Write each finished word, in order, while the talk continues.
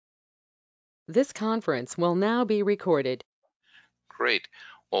This conference will now be recorded. Great.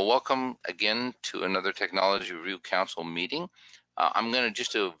 Well, welcome again to another Technology Review Council meeting. I'm going to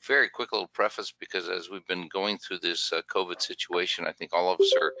just do a very quick little preface because as we've been going through this COVID situation, I think all of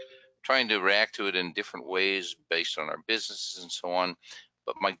us are trying to react to it in different ways based on our businesses and so on.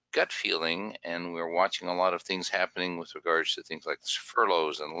 But my gut feeling, and we're watching a lot of things happening with regards to things like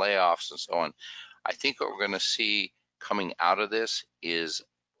furloughs and layoffs and so on, I think what we're going to see coming out of this is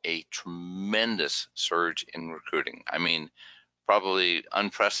a tremendous surge in recruiting. I mean, probably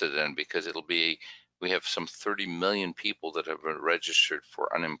unprecedented because we have some 30 million people that have been registered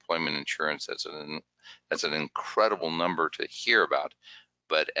for unemployment insurance. That's an incredible number to hear about.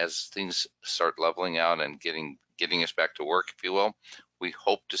 But as things start leveling out and getting us back to work, if you will, we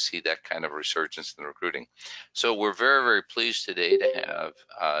hope to see that kind of resurgence in recruiting. So we're very, very pleased today to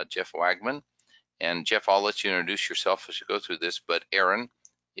have Jeff Wagman. And Jeff, I'll let you introduce yourself as you go through this, but ERIN,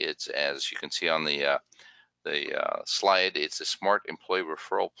 it's, as you can see on the slide, it's a smart employee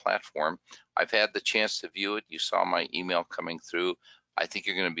referral platform. I've had the chance to view it. You saw my email coming through. I think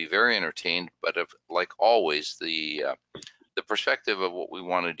you're going to be very entertained, but like always, the perspective of what we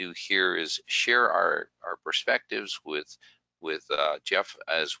want to do here is share our perspectives with Jeff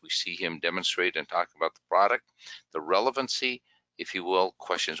as we see him demonstrate and talk about the product, the relevancy, if you will,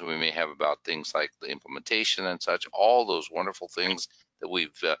 questions we may have about things like the implementation and such, all those wonderful things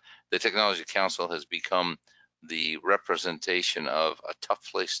that the Technology Council has become the representation of a tough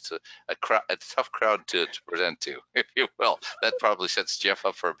place to, a tough crowd to present to, if you will. That probably sets Jeff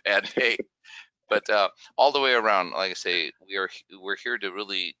up for a bad day. But all the way around, like I say, we're here to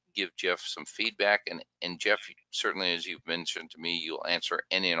really give Jeff some feedback, and Jeff, certainly as you've mentioned to me, you'll answer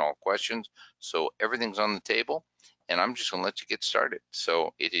any and all questions. So everything's on the table, and I'm just going to let you get started.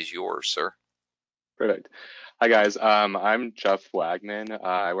 So it is yours, sir. Perfect. Hi guys, I'm Jeff Wagman.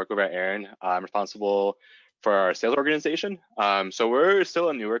 I work over at ERIN. I'm responsible for our sales organization. So we're still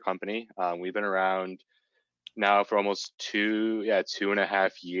a newer company. We've been around now for almost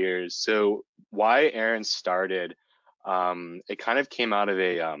 2.5 years. So why ERIN started, it kind of came out of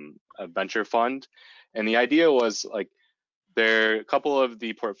a venture fund, and the idea was like a couple of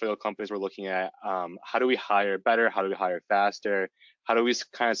the portfolio companies were looking at how do we hire better, how do we hire faster, how do we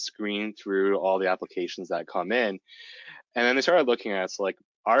kind of screen through all the applications that come in, and then they started looking at so like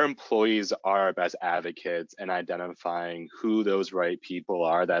our employees are our best advocates in identifying who those right people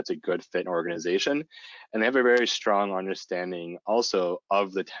are that's a good fit in organization, and they have a very strong understanding also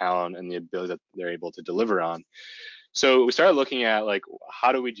of the talent and the ability that they're able to deliver on. So we started looking at like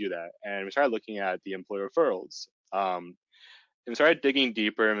how do we do that, and we started looking at the employee referrals. And we started digging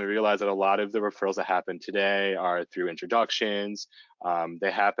deeper, and we realized that a lot of the referrals that happen today are through introductions.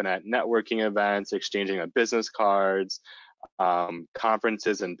 They happen at networking events, exchanging of business cards,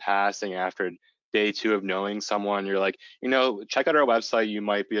 conferences, and passing after day 2 of knowing someone. You're like, check out our website, you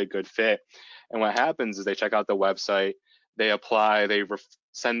might be a good fit. And what happens is they check out the website, they apply, they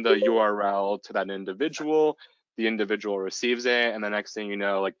send the URL to that individual, the individual receives it, and the next thing you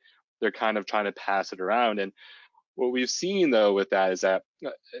know, like they're kind of trying to pass it around. And what we've seen though with that is that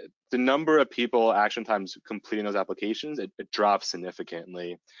the number of people action times completing those applications, it drops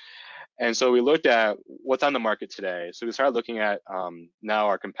significantly. And so we looked at what's on the market today. So we started looking at now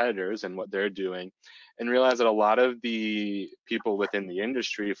our competitors and what they're doing, and realized that a lot of the people within the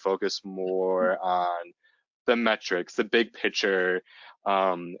industry focus more on the metrics, the big picture,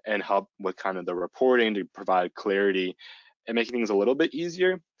 and help with kind of the reporting to provide clarity and making things a little bit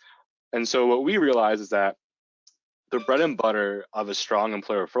easier. And so what we realized is that the bread and butter of a strong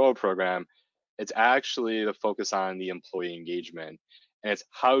employer referral program, it's actually the focus on the employee engagement. And it's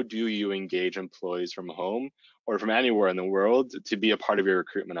how do you engage employees from home or from anywhere in the world to be a part of your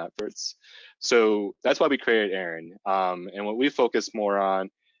recruitment efforts. So that's why we created ERIN. And what we focus more on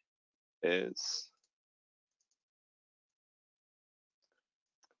is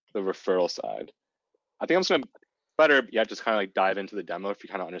the referral side. I think I'm just gonna better yet just kind of like dive into the demo if you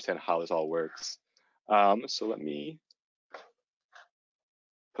kind of understand how this all works. So let me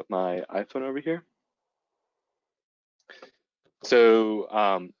put my iPhone over here.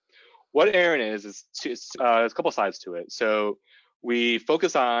 So what ERIN is there's a couple sides to it. So we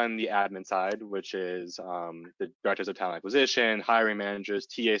focus on the admin side, which is the directors of talent acquisition, hiring managers,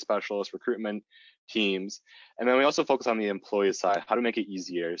 TA specialists, recruitment teams. And then we also focus on the employee side, how to make it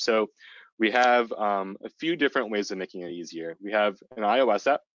easier. So we have a few different ways of making it easier. We have an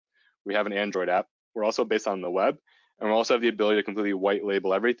iOS app, we have an Android app. We're also based on the web, and we also have the ability to completely white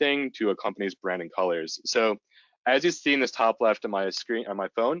label everything to a company's brand and colors. So as you see in this top left of my screen on my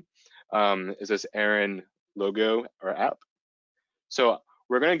phone, is this ERIN logo or app. So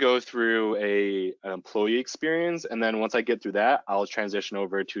we're going to go through an employee experience, and then once I get through that, I'll transition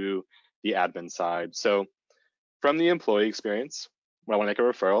over to the admin side. So from the employee experience, when I want to make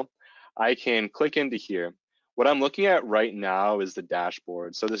a referral, I can click into here. What I'm looking at right now is the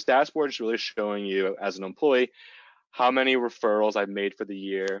dashboard. So this dashboard is really showing you as an employee how many referrals I've made for the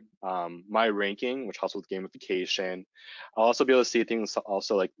year, my ranking, which helps with gamification. I'll also be able to see things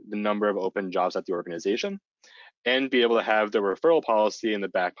also like the number of open jobs at the organization, and be able to have the referral policy in the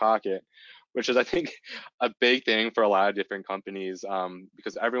back pocket, which is, I think, a big thing for a lot of different companies,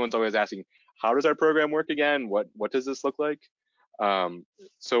 because everyone's always asking, how does our program work again? What does this look like?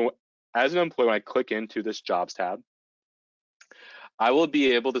 So as an employee, when I click into this jobs tab, I will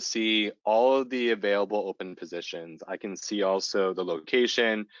be able to see all of the available open positions. I can see also the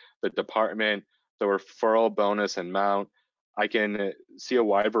location, the department, the referral bonus amount. I can see a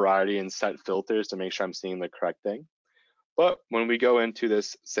wide variety and set filters to make sure I'm seeing the correct thing. But when we go into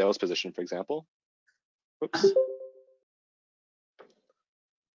this sales position, for example, oops.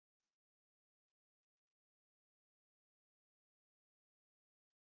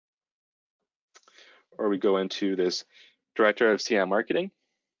 Or we go into this director of CM marketing.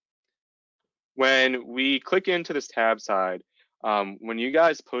 When we click into this tab side, when you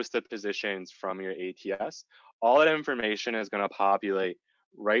guys post the positions from your ATS, all that information is going to populate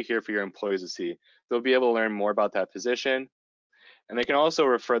right here for your employees to see. They'll be able to learn more about that position, and they can also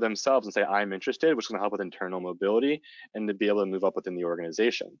refer themselves and say, I'm interested, which is going to help with internal mobility and to be able to move up within the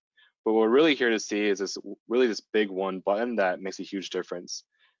organization. But what we're really here to see is this big one button that makes a huge difference.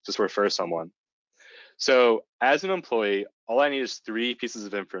 Just refer someone. So as an employee, all I need is 3 pieces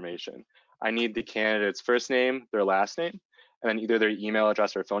of information. I need the candidate's first name, their last name, and then either their email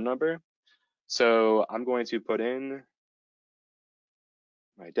address or phone number. So I'm going to put in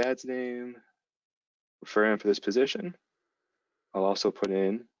my dad's name, refer him for this position. I'll also put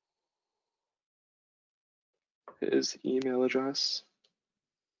in his email address.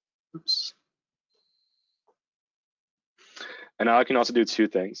 Oops. And now I can also do 2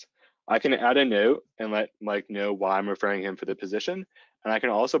 things. I can add a note and let Mike know why I'm referring him for the position. And I can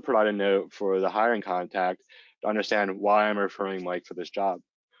also provide a note for the hiring contact to understand why I'm referring Mike for this job.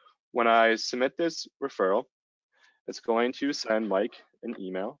 When I submit this referral, it's going to send Mike an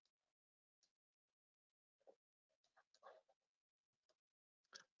email.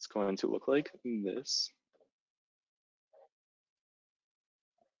 It's going to look like this.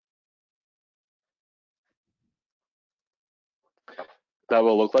 That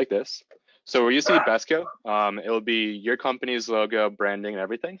will look like this. So where you see Besco, it will be your company's logo, branding, and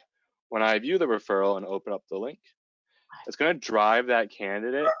everything. When I view the referral and open up the link, it's going to drive that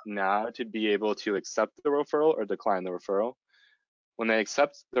candidate now to be able to accept the referral or decline the referral. When they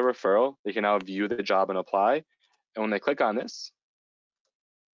accept the referral, they can now view the job and apply. And when they click on this,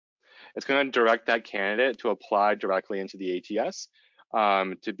 it's going to direct that candidate to apply directly into the ATS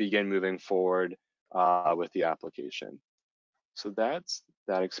to begin moving forward with the application. So that's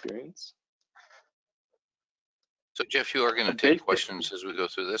that experience. So Jeff, you are going to take questions as we go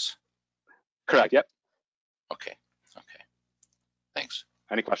through this? Correct, yep. Okay, thanks.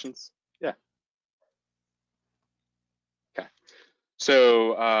 Any questions? Yeah. Okay.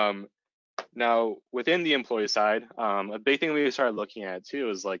 So now within the employee side, a big thing we started looking at too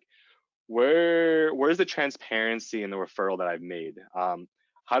is like, where's the transparency in the referral that I've made?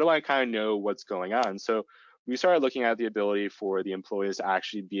 How do I kind of know what's going on? So we started looking at the ability for the employees to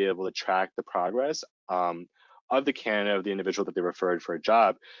actually be able to track the progress of the candidate, of the individual that they referred for a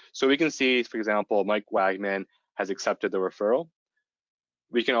job. So we can see, for example, Mike Wagman has accepted the referral.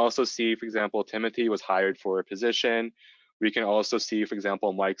 We can also see, for example, Timothy was hired for a position. We can also see, for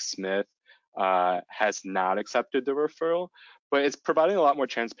example, Mike Smith has not accepted the referral, but it's providing a lot more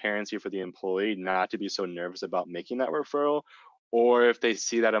transparency for the employee not to be so nervous about making that referral, or if they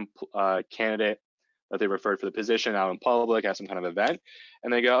see that candidate that they referred for the position out in public at some kind of event,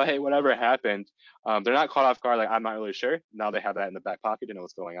 and they go, hey, whatever happened, they're not caught off guard, like, I'm not really sure. Now they have that in the back pocket to know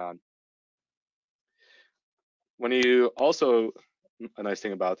what's going on. When you also, a nice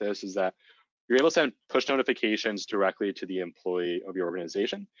thing about this is that you're able to send push notifications directly to the employee of your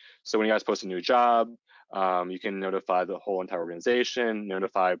organization. So when you guys post a new job, you can notify the whole entire organization,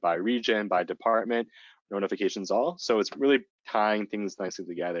 notify by region, by department, notifications all. So it's really tying things nicely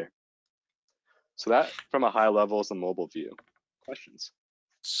together. So that, from a high level, is the mobile view. Questions?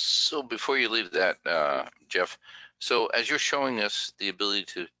 So before you leave that, Jeff, so as you're showing us the ability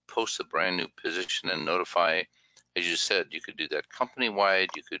to post a brand new position and notify, as you said, you could do that company-wide,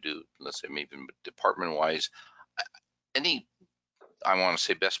 you could do, let's say, maybe department-wise. Any I want to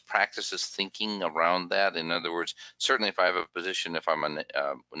say best practices thinking around that? In other words, certainly if I have a position, if I'm a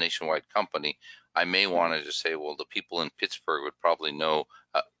nationwide company, I may want to just say, well, the people in Pittsburgh would probably know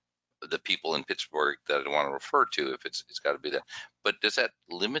the people in Pittsburgh that I want to refer to if it's got to be that. But does that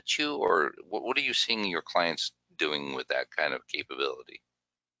limit you, or what are you seeing your clients doing with that kind of capability?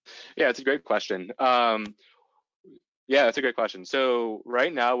 Yeah, it's a great question. Yeah, that's a great question. So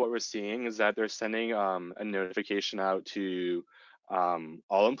right now, what we're seeing is that they're sending a notification out to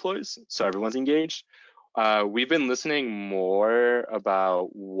all employees, so everyone's engaged. We've been listening more about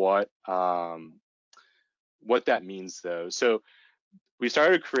what that means, though. So we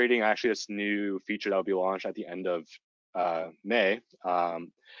started creating actually this new feature that will be launched at the end of May.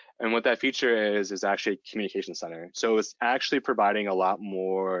 And what that feature is actually a communication center. So it's actually providing a lot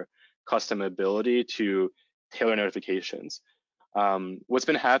more custom ability to tailor notifications. What's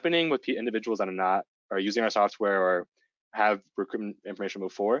been happening with individuals that are using our software or have recruitment information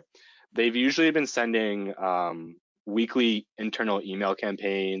before, they've usually been sending weekly internal email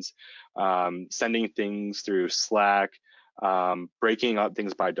campaigns, sending things through Slack, breaking up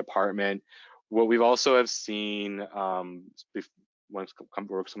things by department. What we've also have seen when we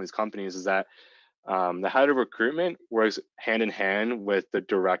work with some of these companies is that the head of recruitment works hand in hand with the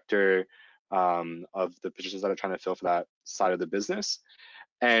director of the positions that are trying to fill for that side of the business,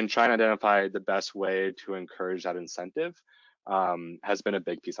 and trying to identify the best way to encourage that incentive has been a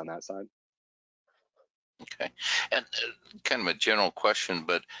big piece on that side. Okay, and kind of a general question,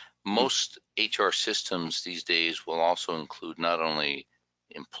 but most HR systems these days will also include not only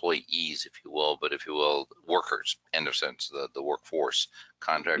employees, if you will, but if you will, workers, in a sense, the workforce,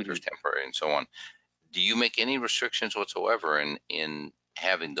 contractors, temporary, and so on. Do you make any restrictions whatsoever in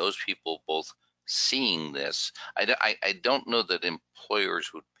having those people both seeing this? I don't know that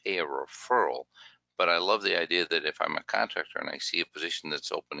employers would pay a referral, but I love the idea that if I'm a contractor and I see a position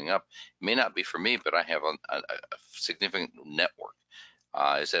that's opening up, it may not be for me, but I have a significant network.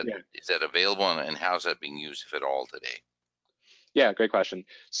 Is that available, and how's that being used, if at all, today? Yeah, great question.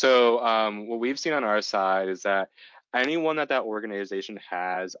 So what we've seen on our side is that anyone that organization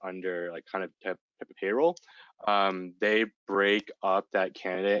has under like kind of type of payroll, they break up that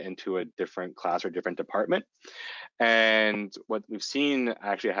candidate into a different class or different department. And what we've seen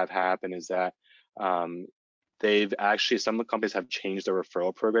actually have happen is that some companies have changed their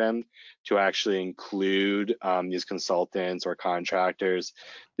referral program to actually include these consultants or contractors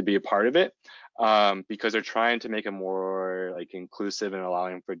to be a part of it, because they're trying to make it more like inclusive and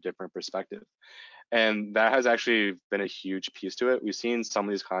allowing for different perspective. And that has actually been a huge piece to it. We've seen some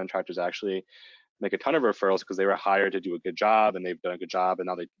of these contractors actually make a ton of referrals because they were hired to do a good job, and they've done a good job, and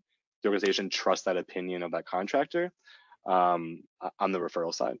now the organization trusts that opinion of that contractor on the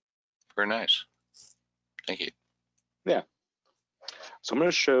referral side. Very nice. Thank you. Yeah. So I'm going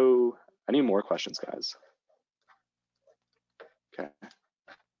to show any more questions, guys. Okay.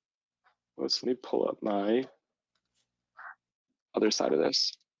 Let me pull up my other side of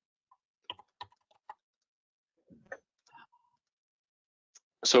this.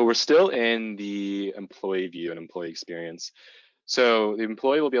 So we're still in the employee view and employee experience. So the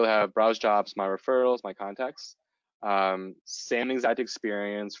employee will be able to have browse jobs, my referrals, my contacts, same exact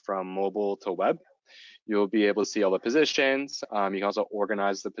experience from mobile to web. You'll be able to see all the positions. You can also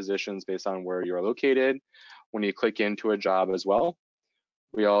organize the positions based on where you're located when you click into a job as well.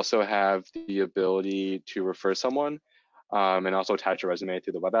 We also have the ability to refer someone and also attach a resume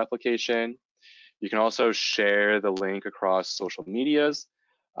through the web application. You can also share the link across social medias.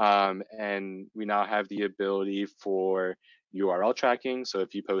 And we now have the ability for URL tracking. So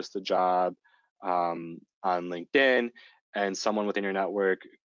if you post a job on LinkedIn and someone within your network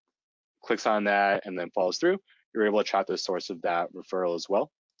clicks on that and then follows through, you're able to track the source of that referral as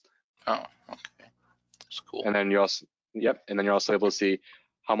well. Oh, okay. That's cool. And then you're also able to see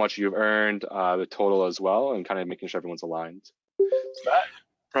how much you've earned, the total as well, and kind of making sure everyone's aligned. So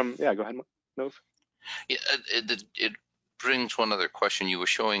that go ahead, Nov. Yeah, it brings one other question. You were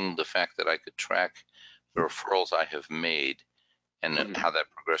showing the fact that I could track the referrals I have made and how that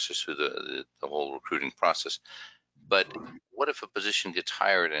progresses through the whole recruiting process. But what if a position gets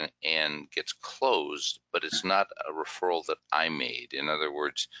hired and gets closed, but it's not a referral that I made? In other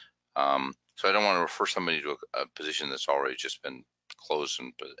words, so I don't want to refer somebody to a position that's already just been closed.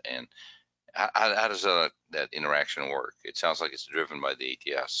 And how does that interaction work? It sounds like it's driven by the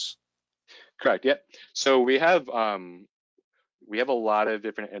ATS. Correct. Yep. So we have a lot of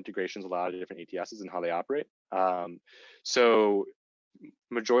different integrations, a lot of different ATSs and how they operate. So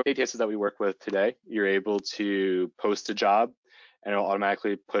majority of ATSs that we work with today, you're able to post a job and it'll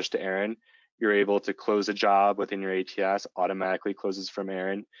automatically push to ERIN You're able to close a job within your ATS, automatically closes from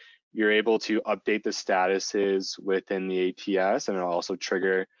ERIN. You're able to update the statuses within the ATS, and it'll also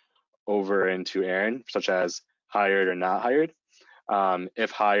trigger over into ERIN, such as hired or not hired.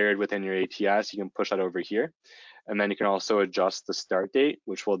 If hired within your ATS, you can push that over here. And then you can also adjust the start date,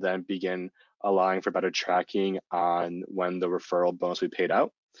 which will then begin allowing for better tracking on when the referral bonus will be paid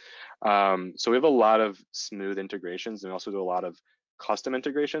out. So we have a lot of smooth integrations, and we also do a lot of custom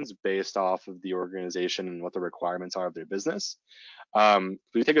integrations based off of the organization and what the requirements are of their business.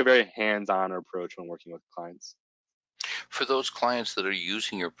 We take a very hands-on approach when working with clients. For those clients that are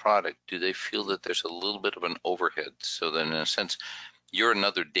using your product, do they feel that there's a little bit of an overhead? So then in a sense, you're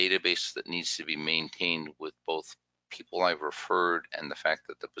another database that needs to be maintained with both people I've referred and the fact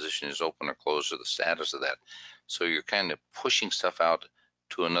that the position is open or closed or the status of that. So you're kind of pushing stuff out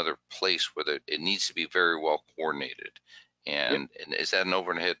to another place where it needs to be very well coordinated. And is that an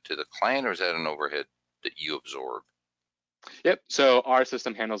overhead to the client, or is that an overhead that you absorb? Yep, so our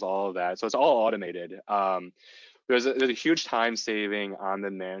system handles all of that. So it's all automated. There's a huge time saving on the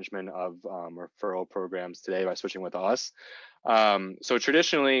management of referral programs today by switching with us. So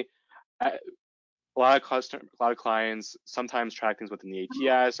traditionally, a lot of clients sometimes track things within the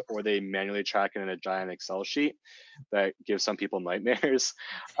ATS, or they manually track it in a giant Excel sheet that gives some people nightmares.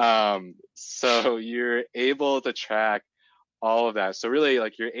 So you're able to track all of that. So really,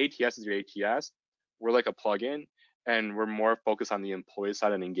 like, your ATS is your ATS. We're like a plugin, and we're more focused on the employee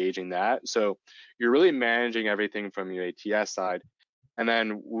side and engaging that. So you're really managing everything from your ATS side. And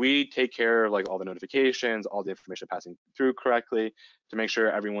then we take care of like all the notifications, all the information passing through correctly to make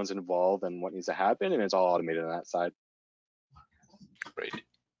sure everyone's involved and what needs to happen, and it's all automated on that side. Great.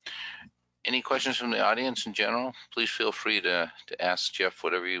 Any questions from the audience in general? Please feel free to ask Jeff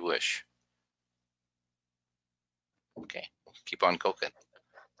whatever you wish. Okay, keep on cooking.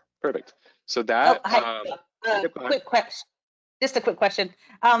 Perfect. So that. Quick question. Just a quick question.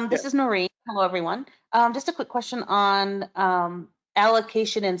 This is Noreen. Hello, everyone. Just a quick question on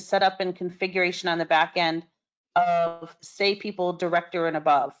allocation and setup and configuration on the back end of, say, people director and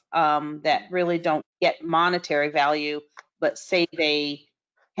above that really don't get monetary value, but say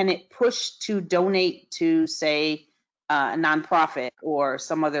can it push to donate to, say, a nonprofit or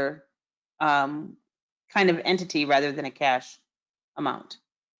some other kind of entity rather than a cash amount?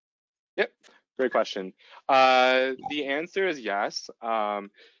 Yep, great question. The answer is yes.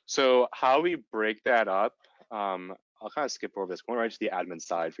 So how we break that up, I'll kind of skip over this. Going right to the admin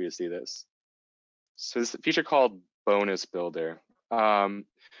side for you to see this. So this is a feature called Bonus Builder.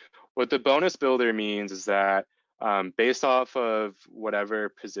 What the Bonus Builder means is that based off of whatever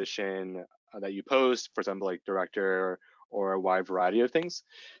position that you post, for example, like director or a wide variety of things,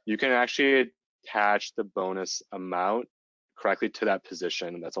 you can actually attach the bonus amount correctly to that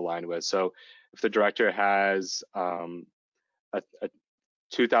position that's aligned with. So if the director has a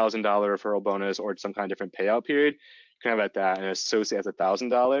 $2,000 referral bonus or some kind of different payout period, you can have at that and associate as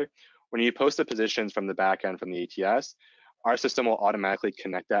 $1,000. When you post the positions from the back end from the ATS, our system will automatically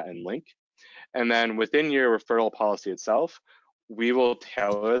connect that and link. And then within your referral policy itself, we will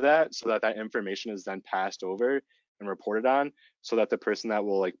tailor that so that that information is then passed over and reported on, so that the person that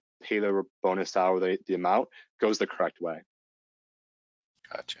will like pay the bonus out or the amount goes the correct way.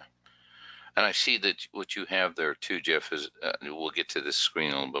 Gotcha. And I see that what you have there too, Jeff, is we'll get to this screen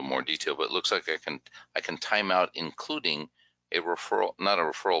in a little bit more detail, but it looks like I can time out including a referral, not a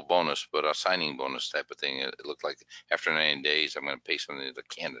referral bonus, but a signing bonus type of thing. It looked like after 90 days, I'm going to pay something to the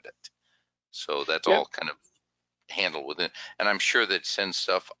candidate. So that's all kind of handled within, and I'm sure that sends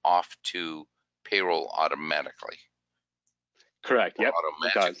stuff off to payroll automatically. Correct. Yep.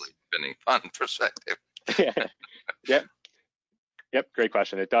 Automatically, depending on perspective. Yep. Great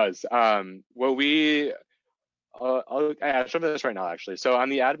question. It does. What we, I'll show this right now actually. So on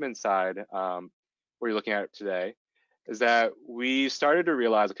the admin side, what you're looking at today is that we started to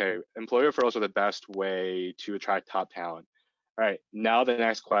realize, okay, employee referrals are the best way to attract top talent. All right. Now the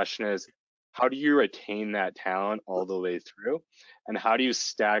next question is, how do you retain that talent all the way through? And how do you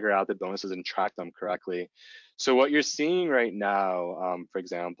stagger out the bonuses and track them correctly? So what you're seeing right now, for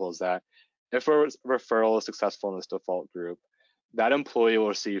example, is that if a referral is successful in this default group, that employee will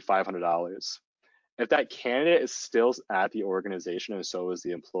receive $500. If that candidate is still at the organization and so is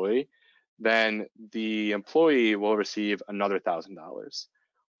the employee, then the employee will receive another $1,000.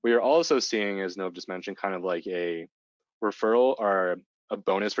 We are also seeing, as Nov just mentioned, kind of like a referral or a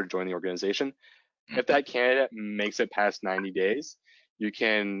bonus for joining the organization. If that candidate makes it past 90 days, you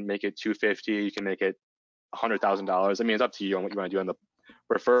can make it $250, you can make it $100,000. I mean, it's up to you on what you want to do on the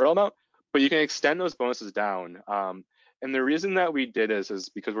referral amount, but you can extend those bonuses down. And the reason that we did this is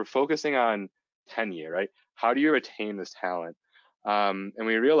because we're focusing on tenure, right? How do you retain this talent? And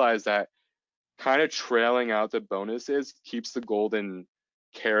we realized that kind of trailing out the bonuses keeps the golden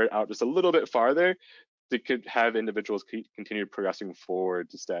carrot out just a little bit farther to could have individuals continue progressing forward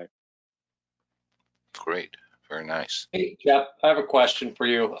to stay. Great, very nice. Hey, Jeff, I have a question for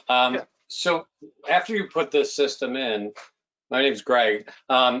you. Yeah. So after you put this system in, my name's Greg.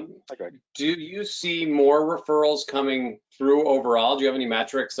 Hi, Greg. Do you see more referrals coming through overall? Do you have any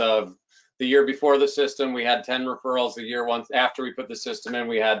metrics of the year before the system, we had 10 referrals, the year once after we put the system in,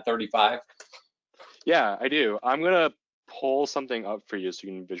 we had 35? Yeah, I do. I'm gonna pull something up for you so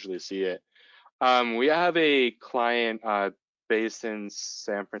you can visually see it. We have a client based in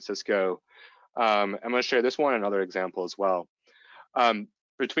San Francisco. I'm gonna share this one, another example as well.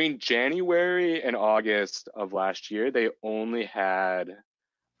 Between January and August of last year, they only had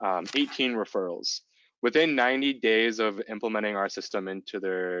 18 referrals. Within 90 days of implementing our system into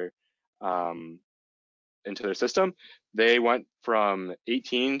their system, they went from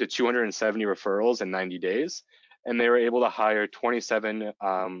 18 to 270 referrals in 90 days, and they were able to hire 27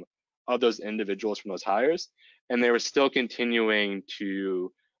 of those individuals from those hires, and they were still continuing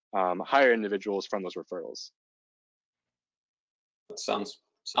to hire individuals from those referrals. That sounds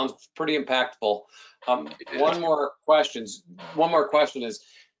pretty impactful. One more question is,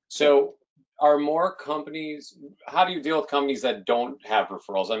 so are more companies, how do you deal with companies that don't have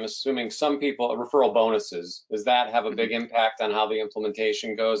referrals? I'm assuming some people, referral bonuses, does that have a big impact on how the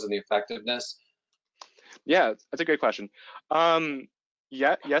implementation goes and the effectiveness? Yeah, that's a great question.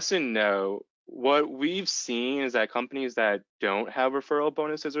 Yeah, yes and no. What we've seen is that companies that don't have referral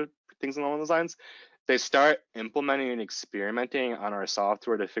bonuses or things along those lines, they start implementing and experimenting on our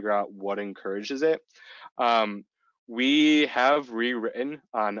software to figure out what encourages it. We have rewritten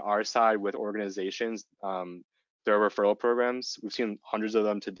on our side with organizations their referral programs. We've seen hundreds of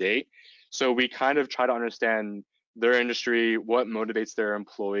them to date. So we kind of try to understand their industry, what motivates their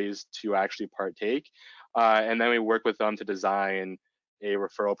employees to actually partake. And then we work with them to design a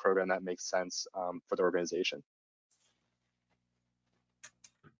referral program that makes sense for the organization.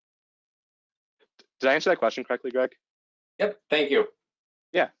 Did I answer that question correctly, Greg? Yep, thank you.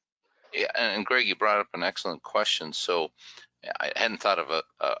 Yeah. Yeah, and Greg, you brought up an excellent question. So I hadn't thought of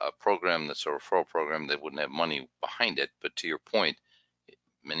a program that's a referral program that wouldn't have money behind it. But to your point,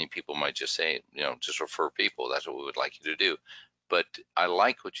 many people might just say, just refer people. That's what we would like you to do. But I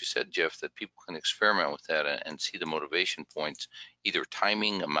like what you said, Jeff, that people can experiment with that and see the motivation points, either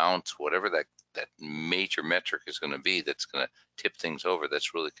timing, amounts, whatever that major metric is going to be that's going to tip things over.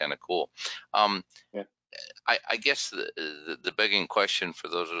 That's really kind of cool. Yeah. I guess the begging question for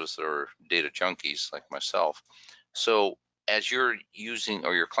those of us that are data junkies like myself, so as you're using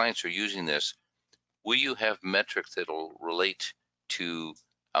or your clients are using this, will you have metrics that'll relate to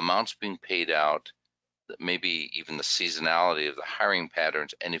amounts being paid out, maybe even the seasonality of the hiring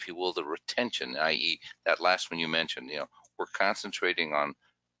patterns, and if you will, the retention, i.e. that last one you mentioned, we're concentrating on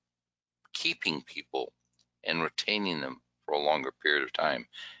keeping people and retaining them for a longer period of time.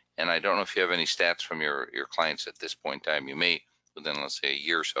 And I don't know if you have any stats from your clients at this point in time. You may within, let's say, a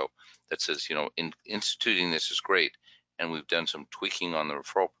year or so, that says, in instituting this is great, and we've done some tweaking on the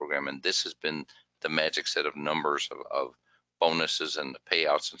referral program, and this has been the magic set of numbers of bonuses and the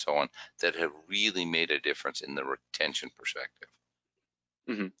payouts and so on that have really made a difference in the retention perspective.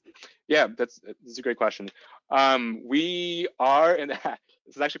 Mm-hmm. Yeah, that's a great question. We are in that.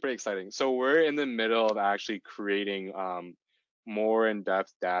 This is actually pretty exciting. So we're in the middle of actually creating more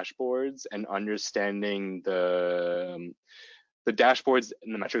in-depth dashboards and understanding the dashboards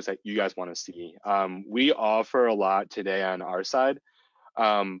and the metrics that you guys want to see. We offer a lot today on our side,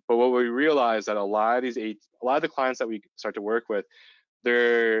 but what we realize that a lot of the clients that we start to work with,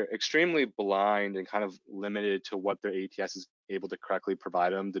 they're extremely blind and kind of limited to what their ATS is able to correctly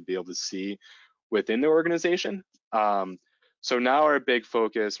provide them to be able to see within their organization. So now our big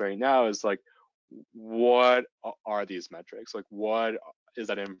focus right now is like, what are these metrics? Like, what is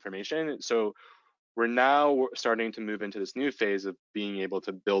that information? So we're now starting to move into this new phase of being able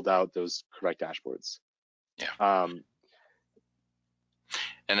to build out those correct dashboards. Yeah.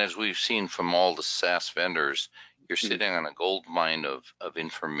 And as we've seen from all the SaaS vendors, you're sitting on a gold mine of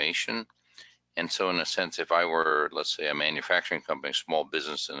information. And so in a sense, if I were, let's say, a manufacturing company, small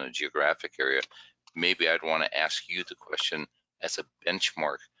business in a geographic area, maybe I'd want to ask you the question as a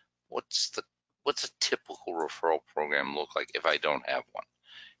benchmark, what's a typical referral program look like if I don't have one?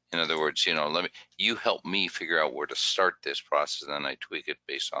 In other words, you help me figure out where to start this process, and then I tweak it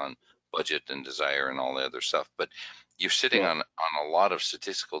based on budget and desire and all the other stuff. But you're sitting on a lot of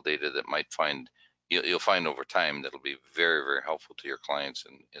statistical data that might find, you'll find over time that'll be very, very helpful to your clients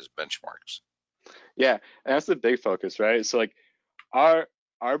and as benchmarks. Yeah, and that's the big focus, right? So like our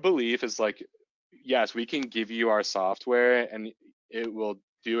belief is like, yes, we can give you our software and it will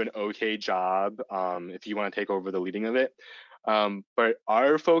do an okay job if you want to take over the leading of it. But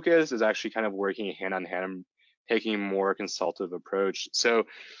our focus is actually kind of working hand on hand, taking a more consultative approach. So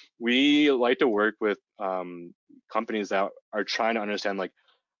we like to work with companies that are trying to understand like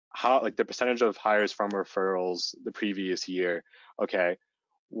how, like the percentage of hires from referrals the previous year. Okay,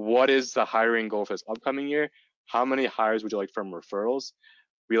 what is the hiring goal for this upcoming year? How many hires would you like from referrals?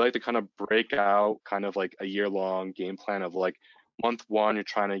 We like to kind of break out kind of like a year-long game plan of like month one, you're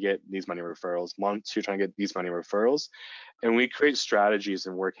trying to get these many referrals. Month two, you're trying to get these many referrals. And we create strategies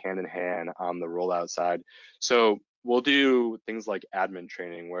and work hand in hand on the rollout side. So we'll do things like admin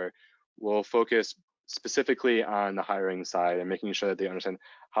training where we'll focus specifically on the hiring side and making sure that they understand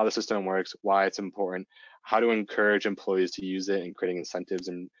how the system works, why it's important, how to encourage employees to use it, and creating incentives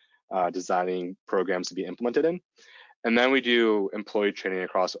and designing programs to be implemented in. And then we do employee training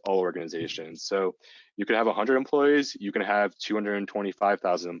across all organizations. So you can have 100 employees, you can have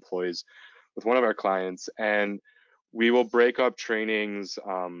 225,000 employees with one of our clients, and we will break up trainings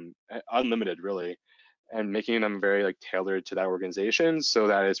unlimited really, and making them very like tailored to that organization so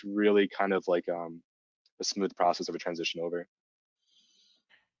that it's really kind of like a smooth process of a transition over.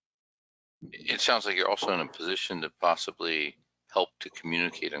 It sounds like you're also in a position to possibly help to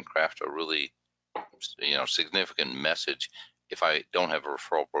communicate and craft a really significant message. If I don't have a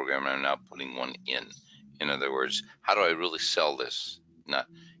referral program and I'm now putting one in other words, how do I really sell this?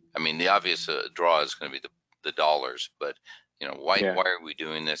 I mean, the obvious draw is going to be the dollars, but why are we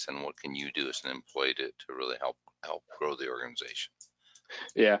doing this, and what can you do as an employee to really help grow the organization?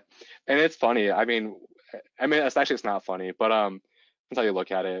 Yeah, and it's funny. I mean, it's not funny, but that's how you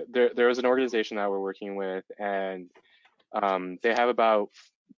look at it. There was an organization that we're working with, and they have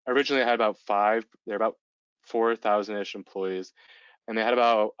originally had about they're about 4,000-ish employees, and they had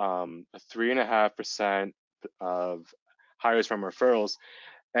about a 3.5% of hires from referrals.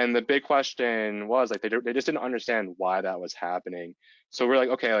 And the big question was like they just didn't understand why that was happening. So we're like,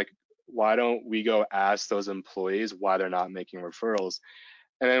 okay, like why don't we go ask those employees why they're not making referrals?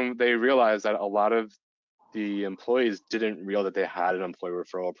 And then they realized that a lot of the employees didn't realize that they had an employee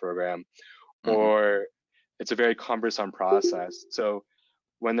referral program, or it's a very cumbersome process. So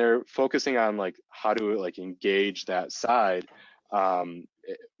when they're focusing on like how to like engage that side,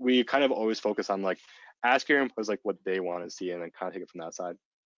 we kind of always focus on like ask your employees like what they want to see, and then kind of take it from that side.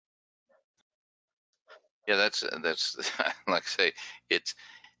 Yeah, that's like I say,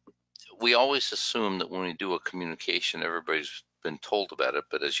 we always assume that when we do a communication, everybody's been told about it,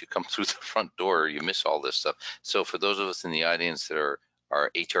 but as you come through the front door, you miss all this stuff. So for those of us in the audience that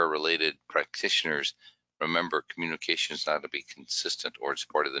are HR related practitioners, remember communication is not to be consistent, or it's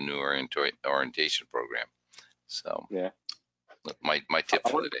part of the new orientation program. So yeah, my tip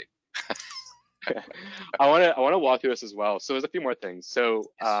for the day. I want to walk through this as well. So there's a few more things. So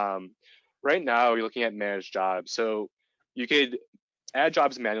right now you're looking at managed jobs. So you could add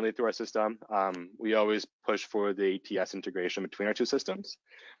jobs manually through our system. We always push for the ATS integration between our two systems.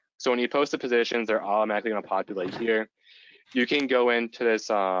 So when you post the positions, they're automatically going to populate here. You can go into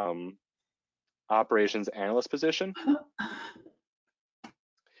this operations analyst position,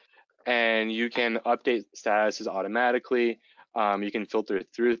 and you can update statuses automatically. You can filter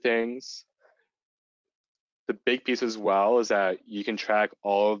through things. The big piece as well is that you can track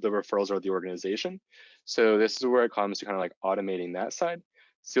all of the referrals of the organization. So this is where it comes to kind of like automating that side.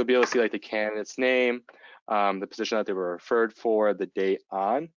 So you'll be able to see like the candidate's name, the position that they were referred for, the date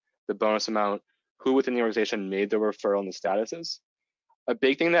on, the bonus amount, who within the organization made the referral, and the statuses. A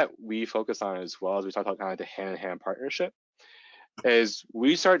big thing that we focus on as well as we talk about kind of the hand-in-hand partnership is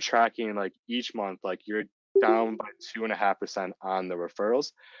we start tracking like each month, like you're down by 2.5% on the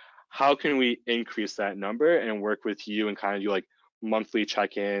referrals. How can we increase that number and work with you and kind of do like monthly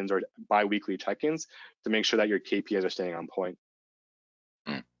check-ins or bi-weekly check-ins to make sure that your KPIs are staying on point?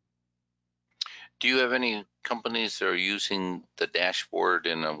 Do you have any companies that are using the dashboard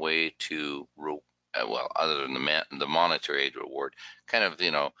in a way to, well, other than the monetary aid reward, kind of,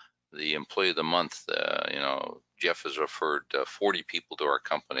 the employee of the month, Jeff has referred 40 people to our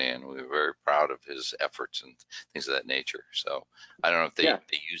company, and we're very proud of his efforts and things of that nature. So I don't know if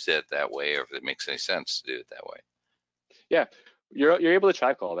they use that way, or if it makes any sense to do it that way. Yeah, you're able to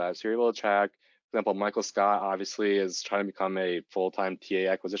track all that. So you're able to track, for example, Michael Scott obviously is trying to become a full-time TA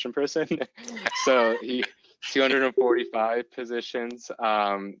acquisition person. So he 245 positions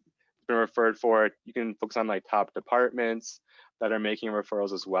been referred for. You can focus on like top departments that are making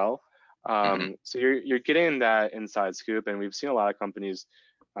referrals as well. So you're getting that inside scoop, and we've seen a lot of companies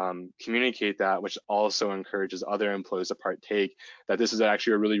communicate that, which also encourages other employees to partake, that this is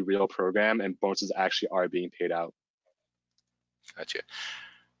actually a really real program and bonuses actually are being paid out. Gotcha.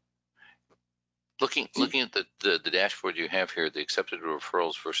 Looking at the dashboard you have here, the accepted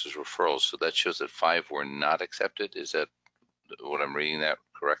referrals versus referrals, so that shows that 5 were not accepted. Is that what I'm reading that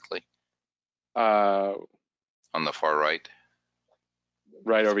correctly? On the far right?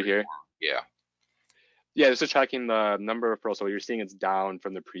 Right over here? Yeah. Yeah, this is tracking the number of referrals, so you're seeing it's down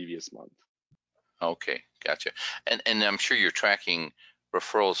from the previous month. Okay, gotcha. And I'm sure you're tracking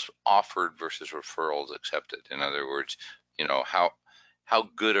referrals offered versus referrals accepted. In other words, you know, how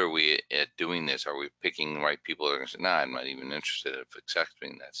good are we at doing this? Are we picking the right people that are going to say, nah, I'm not even interested in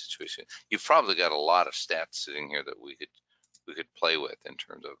accepting that situation? You've probably got a lot of stats sitting here that we could play with in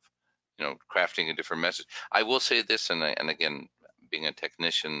terms of, you know, crafting a different message. I will say this, and again, being a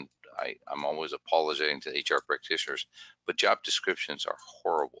technician, I'm always apologizing to HR practitioners, but job descriptions are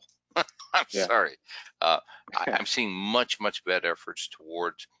horrible. I'm sorry. I'm seeing much better efforts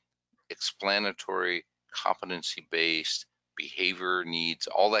towards explanatory, competency-based, behavior needs,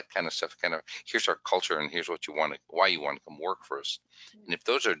 all that kind of stuff. Kind of, here's our culture, and here's what you want to, why you want to come work for us. And if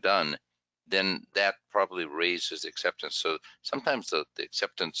those are done, then that probably raises acceptance. So sometimes the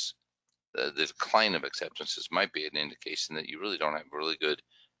acceptance, the decline of acceptances might be an indication that you really don't have really good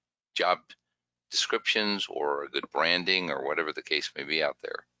job descriptions or a good branding or whatever the case may be out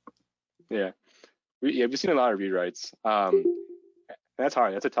there. Yeah, we've seen a lot of rewrites. That's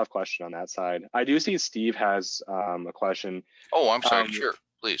hard. That's a tough question on that side. I do see Steve has a question. Oh, I'm sorry. Sure,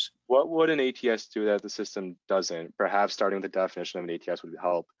 please. What would an ATS do that the system doesn't? Perhaps starting with the definition of an ATS would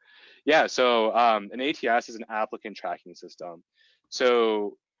help. Yeah, so an ATS is an applicant tracking system.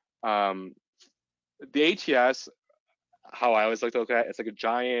 So the ATS, how I always like to look at it, it's like a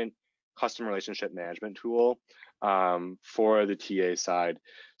giant customer relationship management tool for the TA side.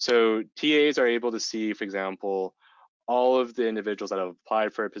 So TAs are able to see, for example, all of the individuals that have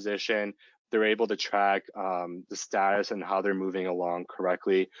applied for a position. They're able to track the status and how they're moving along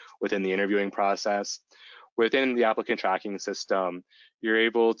correctly within the interviewing process. Within the applicant tracking system, you're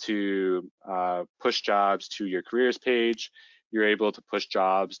able to push jobs to your careers page. You're able to push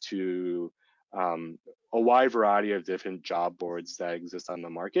jobs to a wide variety of different job boards that exist on the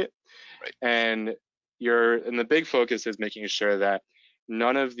market. Right. And the big focus is making sure that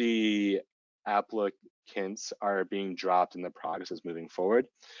none of the applicants are being dropped in the process moving forward.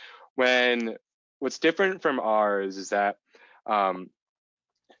 What's different from ours is that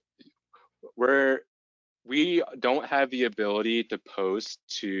we don't have the ability to post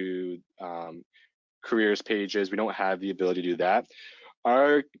to careers pages. We don't have the ability to do that.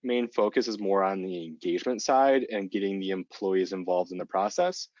 Our main focus is more on the engagement side and getting the employees involved in the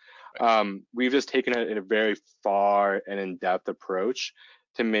process. We've just taken it in a very far and in-depth approach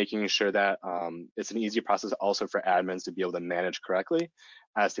to making sure that it's an easy process also for admins to be able to manage correctly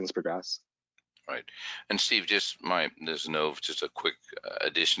as things progress. Right. And Steve, just a quick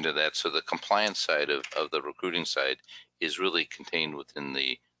addition to that. So the compliance side of the recruiting side is really contained within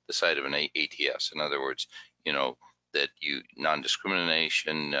the side of an ATS. In other words, you know, that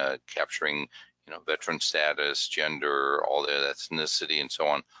non-discrimination, capturing, you know, veteran status, gender, all that, ethnicity, and so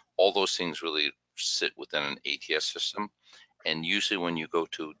on. All those things really sit within an ATS system. And usually when you go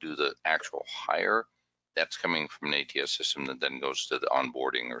to do the actual hire, that's coming from an ATS system that then goes to the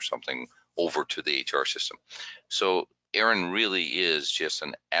onboarding or something over to the HR system. So ERIN really is just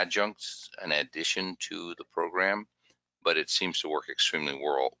an adjunct, an addition to the program, but it seems to work extremely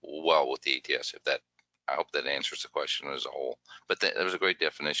well with the ATS. I hope that answers the question as a whole. But that was a great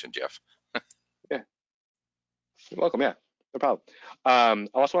definition, Jeff. Yeah, you're welcome. Yeah, no problem. I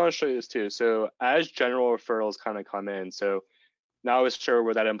also want to show you this too. So as general referrals kind of come in, so now it's sure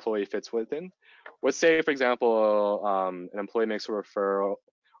where that employee fits within. Let's say, for example, an employee makes a referral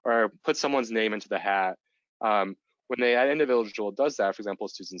or puts someone's name into the hat. When that individual does that, for example,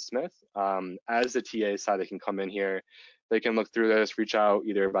 Susan Smith, as the TA side, they can come in here, they can look through this, reach out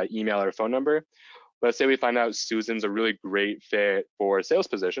either by email or phone number. Let's say we find out Susan's a really great fit for a sales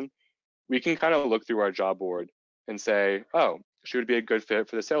position. We can kind of look through our job board and say, oh, she would be a good fit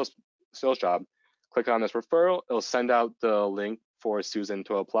for the sales job. Click on this referral, it'll send out the link for Susan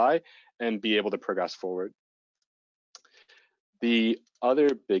to apply and be able to progress forward. The other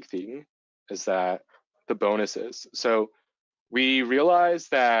big thing is that the bonuses. So we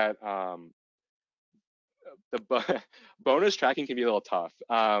realized that the bonus tracking can be a little tough.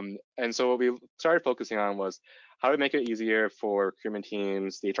 And so what we started focusing on was how to make it easier for recruitment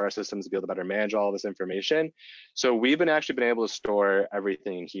teams, the HR systems to be able to better manage all this information. So we've actually been able to store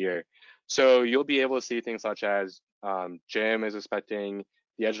everything here. So you'll be able to see things such as Jim is expecting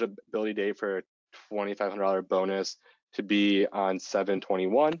the eligibility date for a $2,500 bonus to be on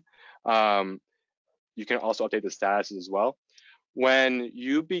 7/21. You can also update the statuses as well. When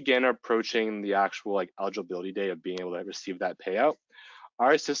you begin approaching the actual eligibility date of being able to receive that payout,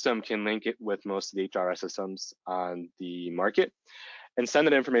 our system can link it with most of the HRS systems on the market and send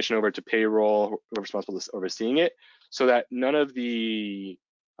that information over to payroll, whoever's responsible for overseeing it, so that none of the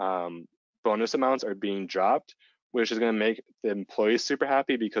bonus amounts are being dropped, which is going to make the employees super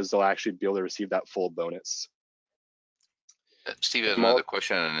happy because they'll actually be able to receive that full bonus. Steve has another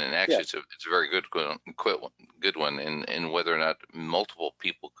question, and actually it's a very good one in whether or not multiple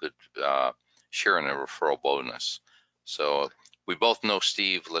people could share in a referral bonus. So we both know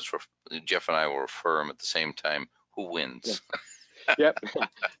Steve. Jeff and I will refer him at the same time. Who wins? Yep,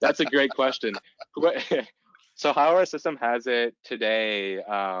 that's a great question. So how our system has it today,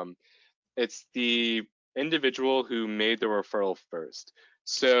 it's the individual who made the referral first.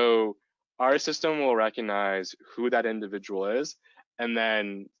 So our system will recognize who that individual is and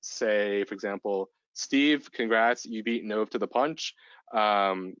then say, for example, Steve, congrats, you beat Nove to the punch.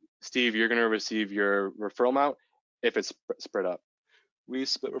 Steve, you're going to receive your referral amount if it's spread up. We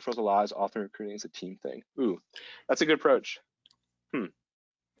split referrals a lot, as often recruiting is a team thing. Ooh, that's a good approach. Now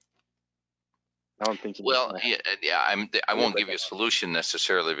I'm thinking. Well, I won't give you a solution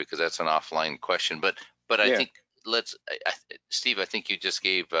necessarily because that's an offline question, but I think Steve, I think you just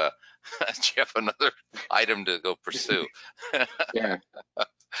gave Jeff another item to go pursue. Yeah.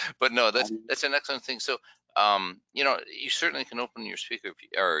 But no, that's an excellent thing. So, you certainly can open your speaker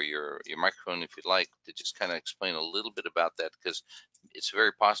or your microphone if you'd like to just kind of explain a little bit about that, because it's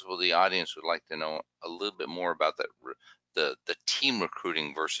very possible the audience would like to know a little bit more about that, the team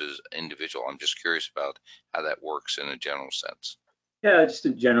recruiting versus individual. I'm just curious about how that works in a general sense. Yeah, just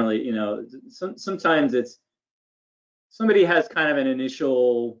generally, sometimes it's somebody has kind of an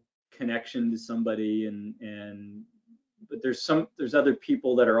initial connection to somebody, but there's other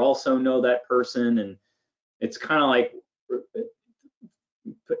people that are also know that person, and it's kind of like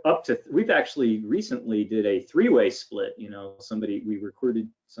we've actually recently did a three-way split. We recruited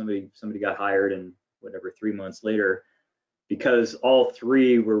somebody got hired, and whatever 3 months later, because all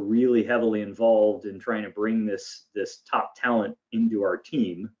three were really heavily involved in trying to bring this top talent into our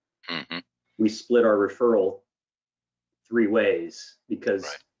team, we split our referral 3 ways because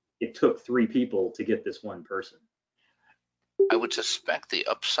it took 3 people to get this one person. I would suspect the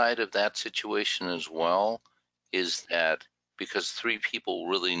upside of that situation as well is that because 3 people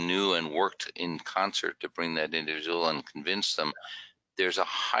really knew and worked in concert to bring that individual and convince them, there's a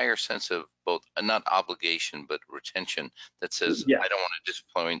higher sense of both, not obligation, but retention that says, I don't want to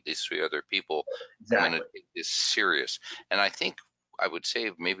disappoint these 3 other people. Exactly. I'm going to take this serious. And I think I would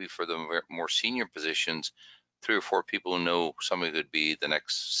say maybe for the more senior positions, 3 or 4 people who know somebody could be the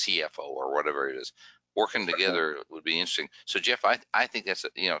next CFO or whatever it is. Working together would be interesting. So Jeff, I think that's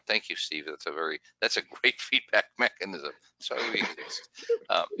thank you, Steve. That's a great feedback mechanism. So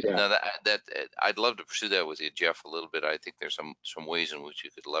now that I'd love to pursue that with you, Jeff, a little bit. I think there's some ways in which you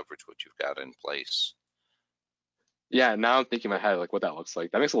could leverage what you've got in place. Yeah, now I'm thinking in my head what that looks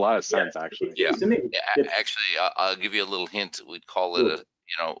like. That makes a lot of sense, actually. Yeah. Actually, I'll give you a little hint. We'd call it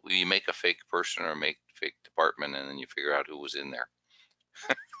you make a fake person or make a fake department, and then you figure out who was in there.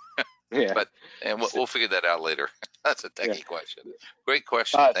 Yeah. But we'll figure that out later. That's a techie question. Great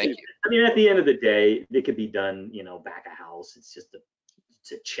question. Thank you. I mean, at the end of the day, it could be done, back of house. It's just a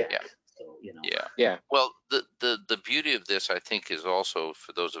check. Yeah. So, Yeah. Well, the beauty of this, I think, is also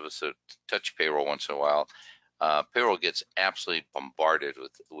for those of us that touch payroll once in a while. Payroll gets absolutely bombarded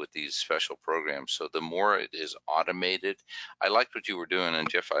with these special programs. So the more it is automated, I liked what you were doing, and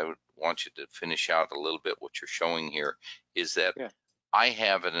Jeff, I would want you to finish out a little bit what you're showing here. Is that I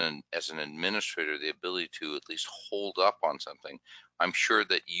have as an administrator the ability to at least hold up on something. I'm sure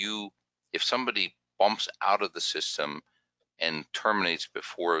that if somebody bumps out of the system and terminates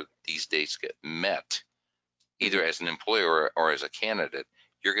before these dates get met, either as an employer or as a candidate,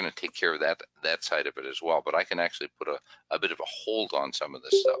 you're going to take care of that side of it as well. But I can actually put a bit of a hold on some of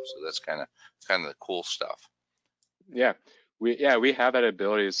this stuff. So that's kind of the cool stuff. Yeah, we have that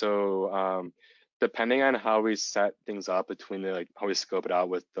ability. So depending on how we set things up between how we scope it out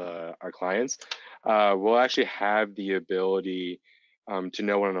with our clients, we'll actually have the ability to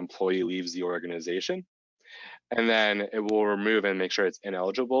know when an employee leaves the organization. And then it will remove and make sure it's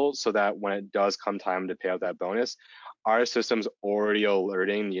ineligible so that when it does come time to pay out that bonus, our system's already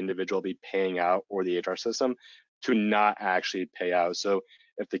alerting the individual be paying out, or the HR system, to not actually pay out. So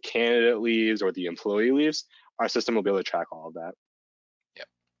if the candidate leaves or the employee leaves, our system will be able to track all of that. Yep.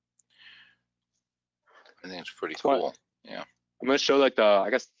 I think it's pretty cool. Yeah. I'm going to show like I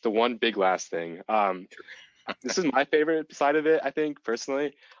guess the one big last thing. This is my favorite side of it, I think,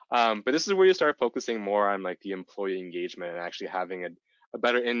 personally. But this is where you start focusing more on like the employee engagement and actually having a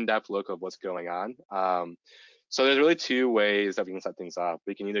better in-depth look of what's going on. So there's really two ways that we can set things up.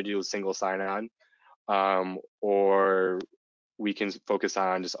 We can either do a single sign-on, or we can focus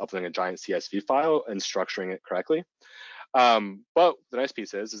on just uploading a giant CSV file and structuring it correctly. But the nice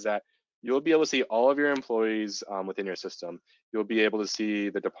piece is that you'll be able to see all of your employees within your system. You'll be able to see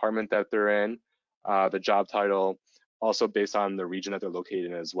the department that they're in, the job title, also based on the region that they're located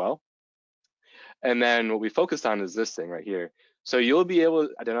in as well. And then what we focused on is this thing right here. So you'll be able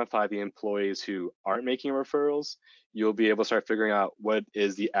to identify the employees who aren't making referrals. You'll be able to start figuring out what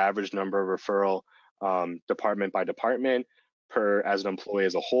is the average number of referral department by department as an employee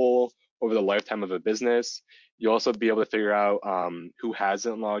as a whole over the lifetime of a business. You'll also be able to figure out who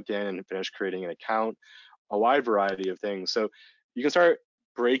hasn't logged in and finished creating an account, a wide variety of things. So you can start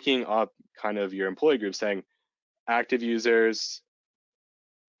breaking up kind of your employee group, saying active users,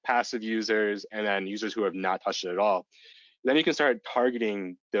 passive users, and then users who have not touched it at all. Then you can start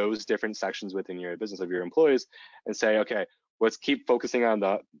targeting those different sections within your business of your employees and say, okay, let's keep focusing on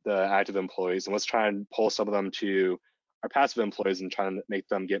the active employees and let's try and pull some of them to our passive employees and try to make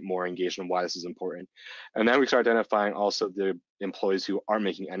them get more engaged in why this is important. And then we start identifying also the employees who aren't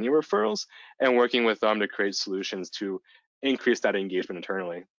making any referrals and working with them to create solutions to increase that engagement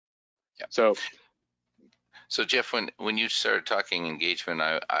internally. Yeah. So Jeff, when you started talking engagement,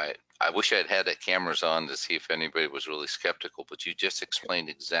 I wish I'd had the cameras on to see if anybody was really skeptical, but you just explained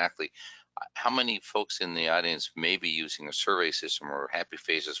exactly how many folks in the audience may be using a survey system or happy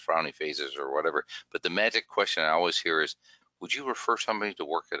faces, frowny faces, or whatever. But the magic question I always hear is, would you refer somebody to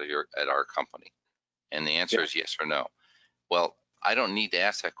work at our company? And the answer is yes or no. Well, I don't need to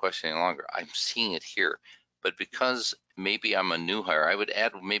ask that question any longer. I'm seeing it here. But because maybe I'm a new hire, I would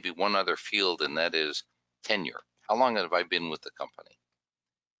add maybe one other field, and that is tenure. How long have I been with the company?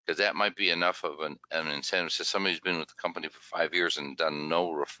 Because that might be enough of an incentive. So somebody who's been with the company for 5 years and done no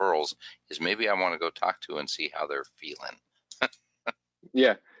referrals is maybe I want to go talk to and see how they're feeling.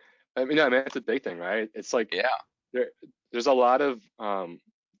 Yeah, I mean, it's a big thing, right? It's like, yeah, there's a lot of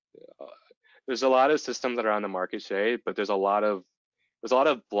systems that are on the market today, but there's a lot of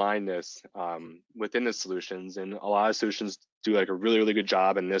blindness within the solutions, and a lot of solutions do like a really, really good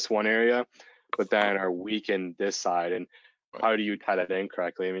job in this one area, but then are weak in this side. And how do you tie that in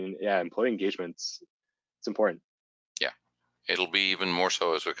correctly? I mean, yeah, employee engagement's it's important. Yeah, it'll be even more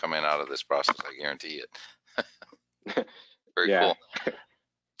so as we're coming out of this process. I guarantee it. Very cool.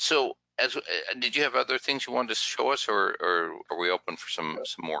 So, did you have other things you wanted to show us, or are we open for some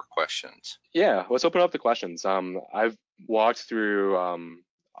more questions? Yeah, let's open up the questions. I've walked through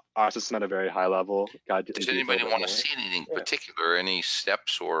our system at a very high level. Does anybody want to see anything particular, any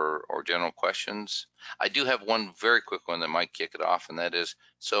steps or general questions? I do have one very quick one that might kick it off, and that is,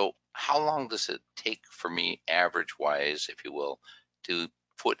 so how long does it take for me, average-wise, if you will, to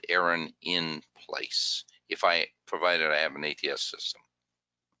put ERIN in place, if provided I have an ATS system?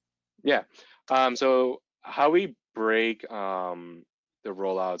 Yeah, so how we break the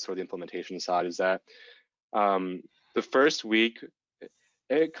rollouts or the implementation side is that the first week,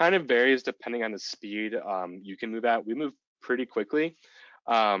 it kind of varies depending on the speed you can move at. We move pretty quickly.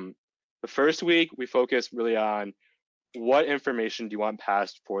 The first week, we focus really on what information do you want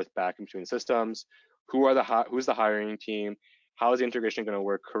passed forth back in between systems, who's the hiring team, how is the integration going to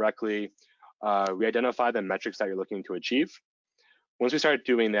work correctly. We identify the metrics that you're looking to achieve. Once we start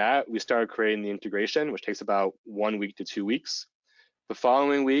doing that, we start creating the integration, which takes about 1 week to 2 weeks. The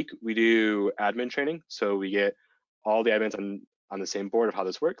following week, we do admin training. So we get all the admins on the same board of how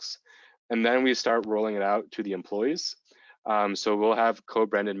this works. And then we start rolling it out to the employees. So we'll have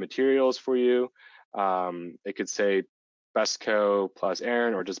co-branded materials for you. It could say BestCo plus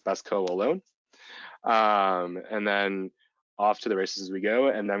ERIN or just BestCo alone. And then off to the races as we go.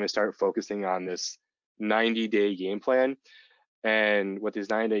 And then we start focusing on this 90-day game plan. And what this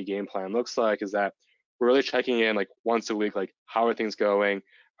 90-day game plan looks like is that we're really checking in like once a week, like how are things going?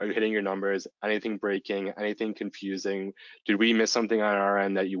 Are you hitting your numbers? Anything breaking? Anything confusing? Did we miss something on our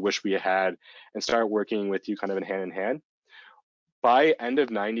end that you wish we had? And start working with you kind of in hand. By end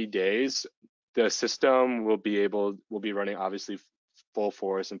of 90 days, the system will be running obviously full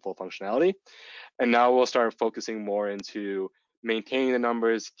force and full functionality. And now we'll start focusing more into maintaining the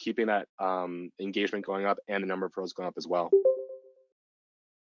numbers, keeping that engagement going up, and the number of referrals going up as well.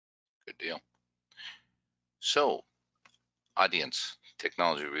 Good deal. So, audience,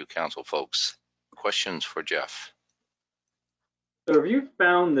 Technology Review Council folks, questions for Jeff? So have you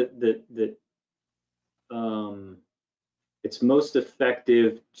found that it's most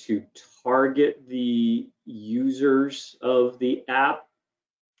effective to target the users of the app,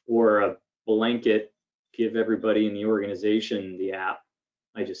 or a blanket give everybody in the organization the app?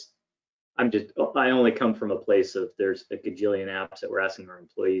 I only come from a place of there's a gajillion apps that we're asking our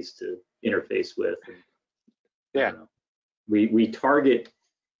employees to interface with. And, Yeah. We target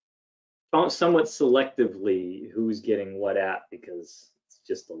somewhat selectively who's getting what app because it's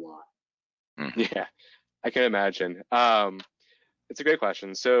just a lot. Yeah, I can imagine. It's a great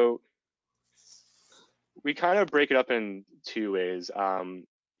question. So we kind of break it up in two ways.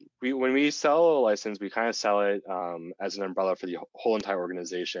 When we sell a license, we kind of sell it as an umbrella for the whole entire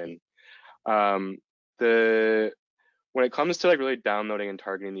organization. When it comes to like really downloading and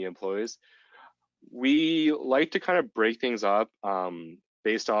targeting the employees, we like to kind of break things up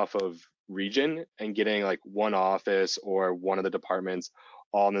based off of region and getting like one office or one of the departments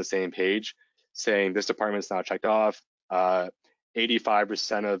all on the same page, saying this department's now checked off.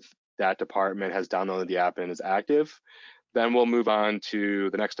 85% of that department has downloaded the app and is active. Then we'll move on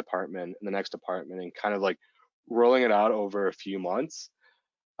to the next department and the next department, and kind of like rolling it out over a few months.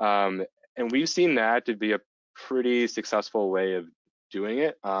 And we've seen that to be a pretty successful way of doing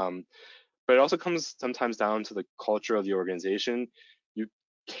it. But it also comes sometimes down to the culture of the organization. You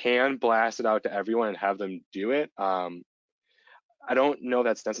can blast it out to everyone and have them do it. I don't know if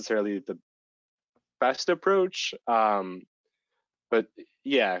that's necessarily the best approach, but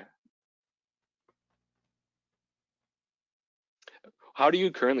yeah. How do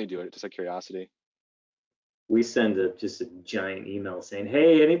you currently do it, just out of curiosity? We send just a giant email saying,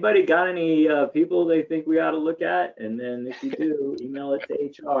 hey, anybody got any people they think we ought to look at? And then if you do, email it to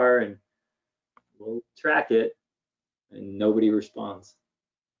HR and we'll track it. And nobody responds.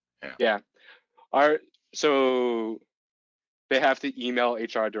 Yeah. So they have to email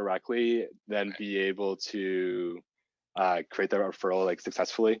HR directly, then be able to create their referral like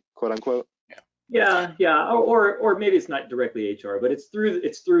successfully, quote unquote. Yeah. Or maybe it's not directly HR, but it's through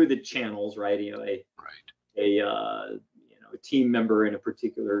the channels, right? A team member in a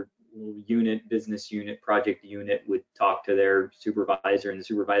particular unit, business unit, project unit would talk to their supervisor, and the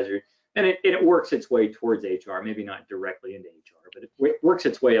supervisor, and it works its way towards HR, maybe not directly into HR, but it works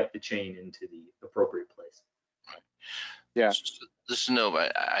its way up the chain into the appropriate place. Yeah. Listen, no,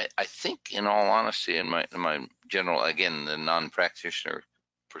 I think, in all honesty, in my general, again, the non-practitioner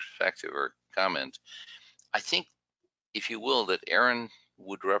perspective or comment, I think, if you will, that ERIN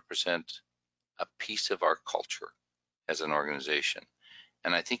would represent a piece of our culture as an organization.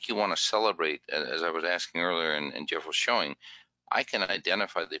 And I think you want to celebrate, as I was asking earlier and Jeff was showing, I can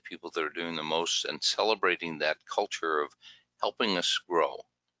identify the people that are doing the most and celebrating that culture of helping us grow,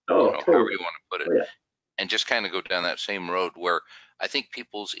 totally. however you want to put it. Oh, yeah. And just kind of go down that same road where I think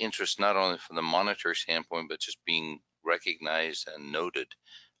people's interest, not only from the monetary standpoint, but just being recognized and noted,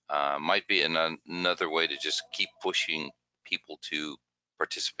 might be another way to just keep pushing people to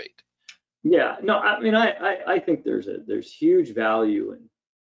participate. Yeah, no, I mean, I think there's huge value in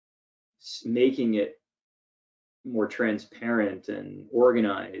making it more transparent and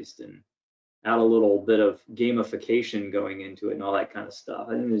organized, and add a little bit of gamification going into it and all that kind of stuff.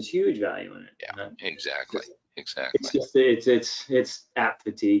 I think there's huge value in it. Yeah, exactly. It's app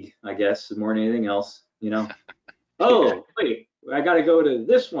fatigue, I guess, more than anything else. Oh, wait, I got to go to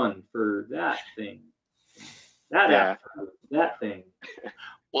this one for that thing, that app for that thing.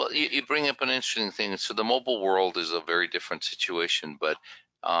 Well, you bring up an interesting thing. So the mobile world is a very different situation, but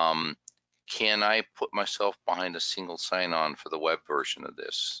can I put myself behind a single sign-on for the web version of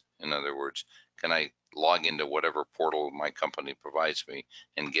this? In other words, can I log into whatever portal my company provides me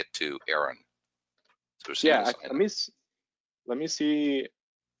and get to ERIN through a single sign-on? Let me see.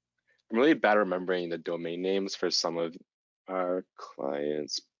 I'm really bad remembering the domain names for some of our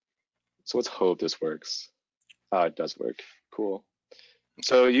clients. So let's hope this works. It does work. Cool.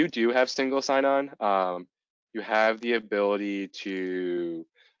 So you do have single sign-on. You have the ability to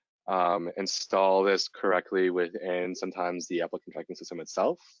install this correctly within sometimes the applicant tracking system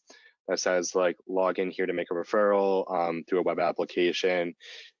itself. That says like log in here to make a referral through a web application.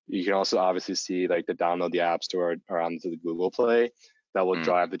 You can also obviously see like the download the app store or onto the Google Play. That will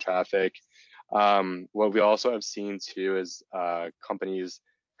drive the traffic. What we also have seen too is companies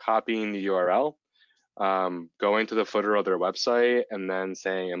copying the URL, going to the footer of their website and then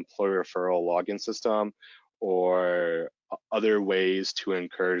saying employee referral login system or other ways to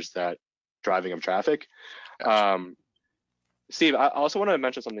encourage that driving of traffic. Gotcha. Steve, I also want to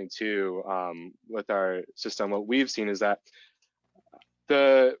mention something too. With our system, what we've seen is that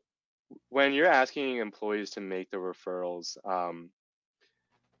when you're asking employees to make the referrals,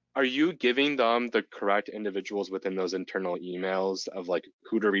 are you giving them the correct individuals within those internal emails of like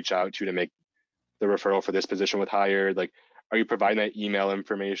who to reach out to make the referral for this position with hired? Like, are you providing that email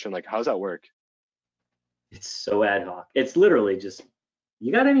information? Like, how does that work? It's so ad hoc. It's literally just,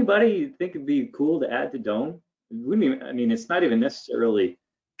 you got anybody you think it'd be cool to add to Dome? I mean, it's not even necessarily,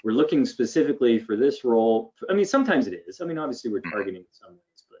 we're looking specifically for this role. I mean, sometimes it is. I mean, obviously we're targeting some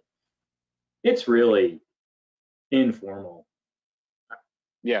ways, but it's really informal.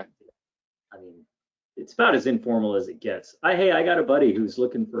 Yeah. I mean, it's about as informal as it gets. Hey, I got a buddy who's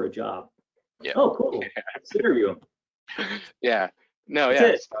looking for a job. Yeah. Oh, cool. Let's interview him. Yeah. No, That's yeah.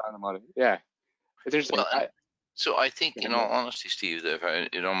 it. Spot on the money. Yeah. It's interesting. Well, so I think, in all honesty, Steve, if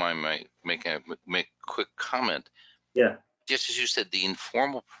you don't mind make a quick comment. Yeah. Just as you said, the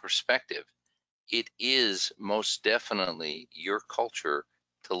informal perspective, it is most definitely your culture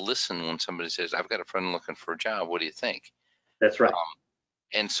to listen when somebody says, I've got a friend looking for a job. What do you think? That's right.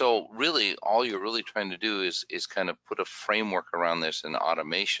 And so really all you're really trying to do is kind of put a framework around this and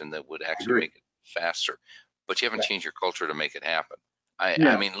automation that would actually make it faster. But you haven't changed your culture to make it happen.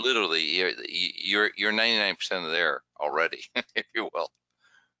 I mean, literally, you're 99% there already, if you will.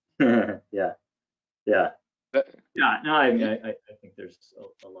 Yeah. No, I mean, I think there's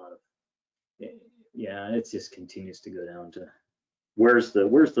a lot of, it just continues to go down to where's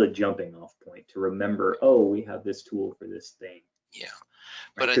the jumping off point to remember, oh, we have this tool for this thing. Yeah,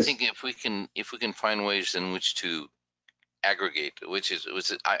 but I think if we can find ways in which to aggregate,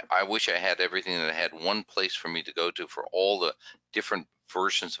 I wish I had everything, that I had one place for me to go to for all the different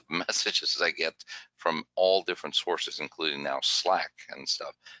versions of messages I get from all different sources, including now Slack and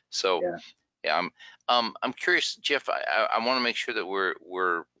stuff. So yeah, I'm curious, Jeff. I want to make sure that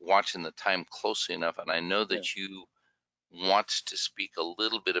we're watching the time closely enough, and I know that you want to speak a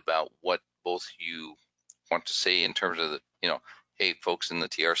little bit about what both you want to say in terms of hey, folks in the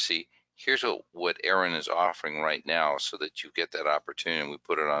TRC, here's what ERIN is offering right now, so that you get that opportunity, and we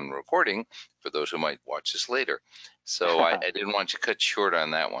put it on recording for those who might watch this later. So I didn't want you to cut short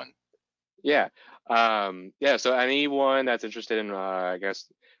on that one. Yeah. So anyone that's interested in, I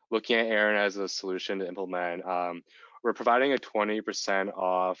guess, looking at ERIN as a solution to implement, we're providing a 20%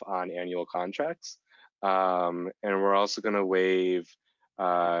 off on annual contracts. And we're also going to waive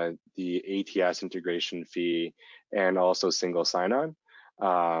the ATS integration fee and also single sign-on.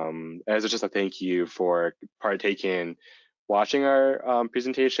 As just a thank you for partaking, watching our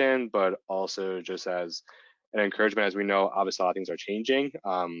presentation, but also just as an encouragement, as we know, obviously a lot of things are changing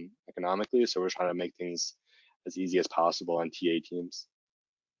economically, so we're trying to make things as easy as possible on TA teams.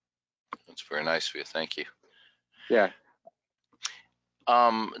 That's very nice of you. Thank you. Yeah.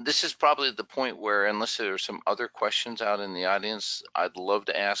 This is probably the point where, unless there are some other questions out in the audience, I'd love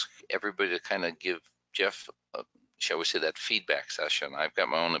to ask everybody to kind of give Jeff, shall we say, that feedback session. I've got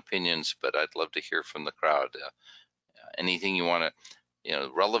my own opinions, but I'd love to hear from the crowd. Anything you want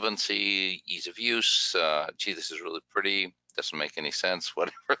to, relevancy, ease of use, gee, this is really pretty, doesn't make any sense,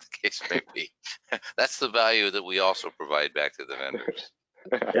 whatever the case may be. That's the value that we also provide back to the vendors.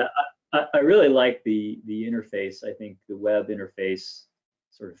 Yeah, I really like the interface. I think the web interface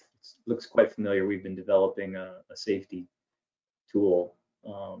sort of looks quite familiar. We've been developing a safety tool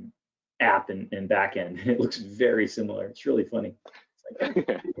app and backend. It looks very similar. It's really funny. It's like,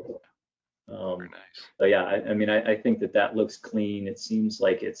 very nice. So yeah, I mean, I think that looks clean. It seems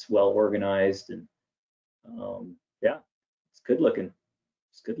like it's well organized, and yeah, it's good looking.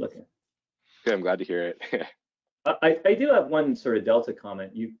 It's good looking. Good, I'm glad to hear it. I do have one sort of Delta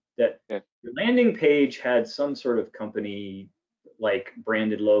comment. Your landing page had some sort of company like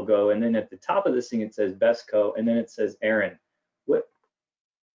branded logo, and then at the top of this thing it says Bestco, and then it says ERIN. What?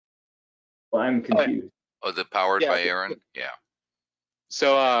 Well, I'm confused. Oh, the powered by ERIN? Yeah.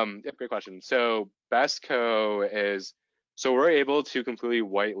 So great question. So Bestco is, so we're able to completely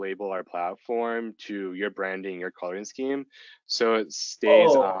white label our platform to your branding, your coloring scheme, so it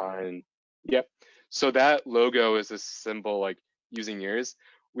stays on. Yep. So that logo is a symbol, like using yours.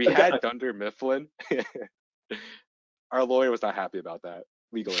 We had Dunder Mifflin. Our lawyer was not happy about that.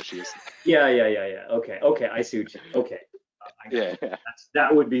 Legal issues. Yeah. Okay, I see what you. Okay. Yeah.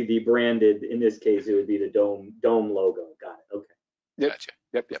 That would be the branded. In this case, it would be the dome logo. Got it. Okay. Yep. Gotcha.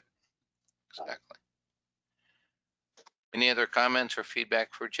 Yep. Exactly. Any other comments or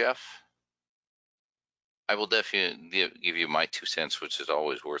feedback for Jeff? I will definitely give you my 2 cents, which is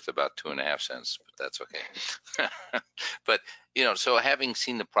always worth about 2.5 cents, but that's okay. But, so having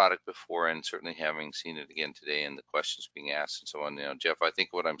seen the product before and certainly having seen it again today and the questions being asked and so on, Jeff, I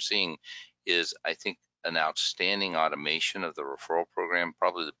think what I'm seeing is, I think, an outstanding automation of the referral program,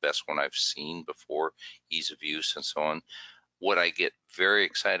 probably the best one I've seen before, ease of use and so on. What I get very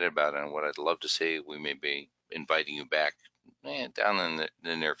excited about, and what I'd love to say, we may be inviting you back down in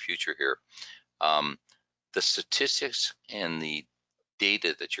the near future here, the statistics and the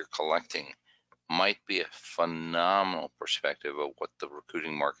data that you're collecting might be a phenomenal perspective of what the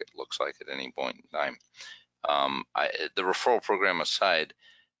recruiting market looks like at any point in time. The referral program aside,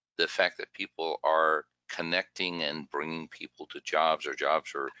 the fact that people are connecting and bringing people to jobs, or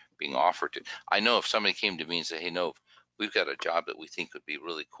jobs are being offered to. I know if somebody came to me and said, hey, no, we've got a job that we think would be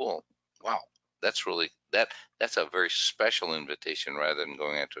really cool. Wow, that's really, that's a very special invitation, rather than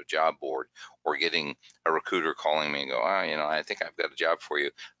going out to a job board or getting a recruiter calling me and go, I think I've got a job for you.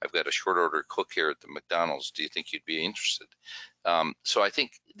 I've got a short order cook here at the McDonald's. Do you think you'd be interested? So I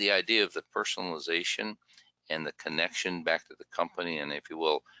think the idea of the personalization and the connection back to the company, and if you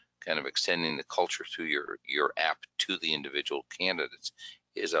will, kind of extending the culture through your app to the individual candidates,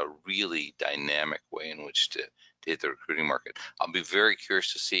 is a really dynamic way in which to hit the recruiting market. I'll be very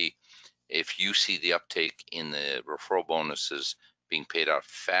curious to see if you see the uptake in the referral bonuses being paid out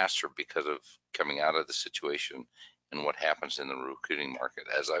faster because of coming out of the situation and what happens in the recruiting market.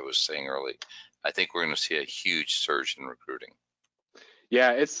 As I was saying earlier, I think we're going to see a huge surge in recruiting.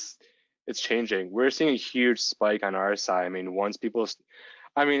 Yeah, it's changing. We're seeing a huge spike on our side. I mean, once people,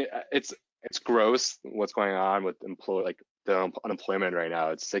 it's gross what's going on with the unemployment right now.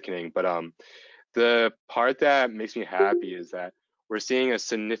 It's sickening. But the part that makes me happy is that we're seeing a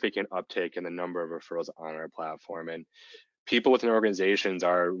significant uptake in the number of referrals on our platform, and people within organizations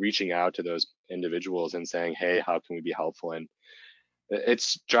are reaching out to those individuals and saying, hey, how can we be helpful? And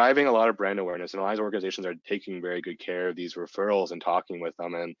it's driving a lot of brand awareness, and a lot of organizations are taking very good care of these referrals and talking with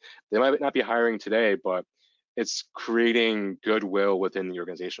them. And they might not be hiring today, but it's creating goodwill within the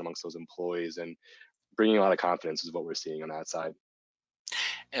organization amongst those employees and bringing a lot of confidence is what we're seeing on that side.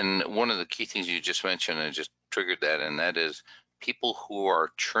 And one of the key things you just mentioned, and just triggered that, and that is people who are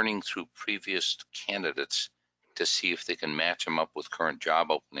churning through previous candidates to see if they can match them up with current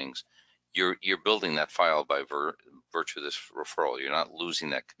job openings. You're building that file by virtue of this referral. You're not losing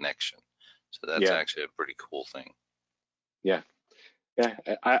that connection. So that's actually a pretty cool thing. Yeah.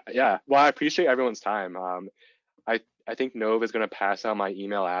 Well, I appreciate everyone's time. I think Nova is going to pass out my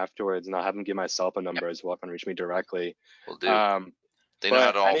email afterwards, and I'll have them give my cell phone number as well if you can reach me directly. Will do. They know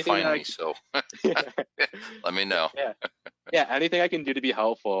how to all find me, so let me know. Yeah, anything I can do to be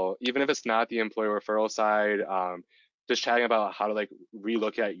helpful, even if it's not the employee referral side, just chatting about how to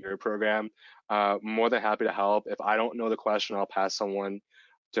relook at your program. More than happy to help. If I don't know the question, I'll pass someone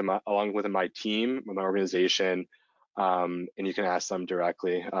to along with my team, with my organization, and you can ask them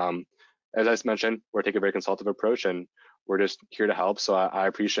directly. As I mentioned, we're taking a very consultative approach, and we're just here to help. So I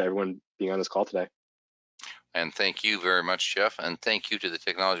appreciate everyone being on this call today. And thank you very much, Jeff. And thank you to the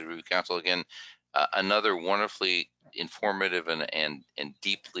Technology Review Council again. Another wonderfully informative and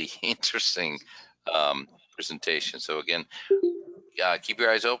deeply interesting presentation. So again, keep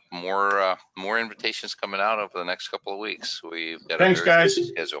your eyes open. More invitations coming out over the next couple of weeks. We've got a very busy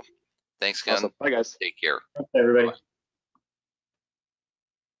schedule. Thanks, Ken. Awesome. Bye, guys. Take care. Thanks, everybody. Bye.